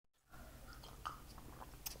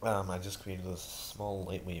I just created this small,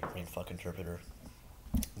 lightweight BrainF interpreter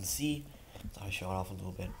in C. So I show it off a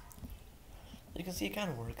little bit. You can see it kind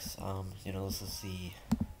of works. This is the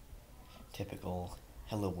typical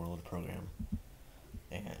Hello World program,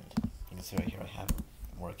 and you can see right here I have it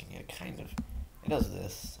working. It does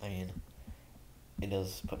this. I mean, it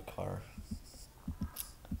does put car.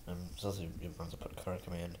 It runs a put car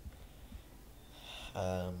command.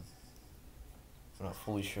 I'm not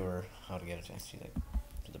fully sure how to get it to actually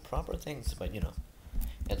do the proper things, but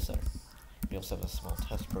it's there. We also have a small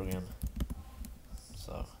test program.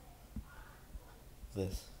 So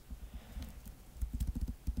this.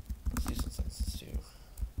 Let's do some things. Let's do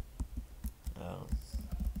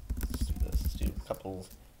this. Let's do a couple.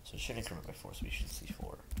 So it should increment by 4, so we should see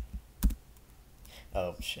 4.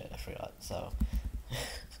 Oh shit, I forgot. So,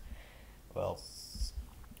 well,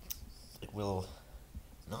 it will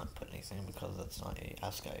not put anything because that's not a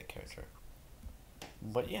ASCII character.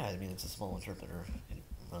 But yeah, I mean, it's a small interpreter. It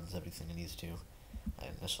runs everything it needs to.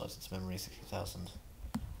 It initializes its memory, 60,000.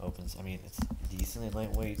 Opens. I mean, it's decently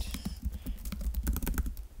lightweight.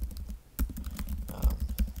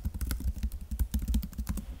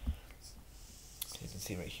 So you can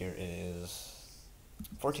see right here it is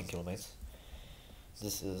 14 kilobytes.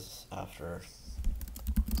 This is after.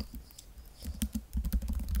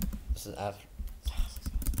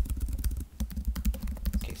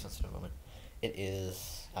 Okay, sensitive moment. It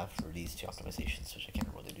is after these two optimizations, which I can't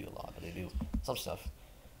really do a lot, but they do some stuff.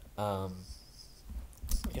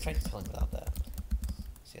 We can try compiling without that.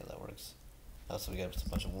 See how that works. Also, we got a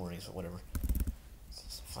bunch of warnings, but whatever.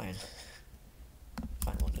 So fine.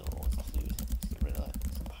 Fine, we'll include. Get rid of that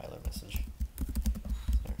compiler message.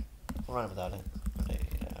 There. We'll run it without it.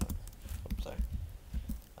 Oops, sorry.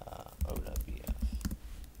 OWF.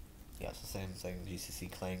 Yeah, it's the same thing.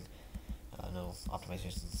 GCC clang. No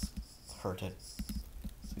optimizations hurt it.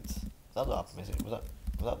 Without the optimization,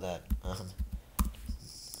 without that,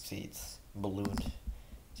 see, it's ballooned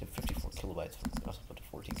to 54 kilobytes. We also put to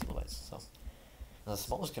 14 kilobytes. So the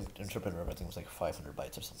smallest interpreter I think was like 500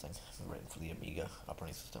 bytes or something, written for the Amiga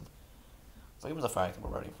operating system. So given the fact that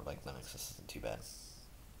we're writing for like Linux, this isn't too bad.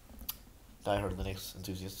 Die-hard Linux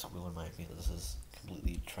enthusiasts will remind me that this is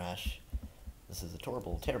completely trash. This is a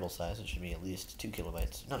terrible size. It should be at least 2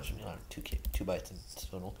 kilobytes. No, it should be not 2 bytes in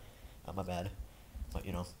total. My bad. But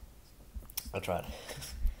I tried.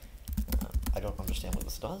 I don't understand what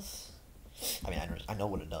this does. I mean, I know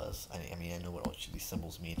what it does. I mean, I know what all these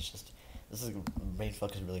symbols mean. It's just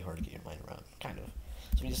BrainF is really hard to get your mind around, kind of.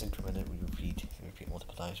 So we just increment it. We repeat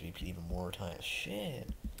multiple times. We repeat even more times. Shit.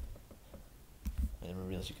 I never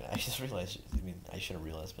realized you could. I just realized. I mean, I should have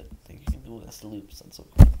realized, but you can do nested loops. That's so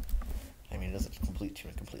cool. I mean, it does a complete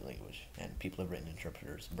language, and people have written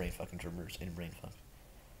interpreters, BrainF interpreters in BrainF.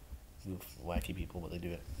 Wacky people, but they do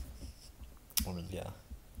it. Yeah,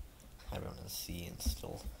 I wrote in C and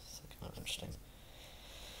still, it's like kind of interesting.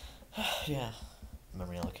 Yeah,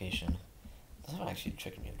 memory allocation. That's what actually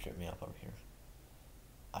tripped me up over here.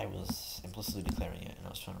 I was implicitly declaring it, and I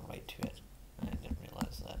was trying to write to it, and I didn't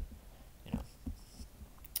realize that.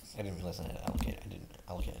 I didn't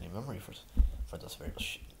allocate any memory for this variable.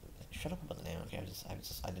 Shut up about the name. Okay, I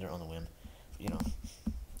did it on the whim.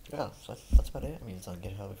 Yeah, so that's about it. I mean, it's on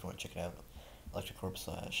GitHub if you want to check it out. electrocorp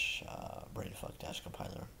 / brainfuck -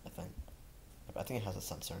 compiler, I think. I think it has a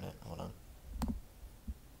sensor in it. Hold on.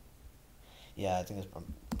 Yeah,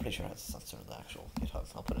 I'm pretty sure it has a sensor in the actual GitHub.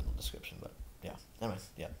 I'll put it in the description, but yeah. Anyway,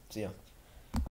 yeah. See ya.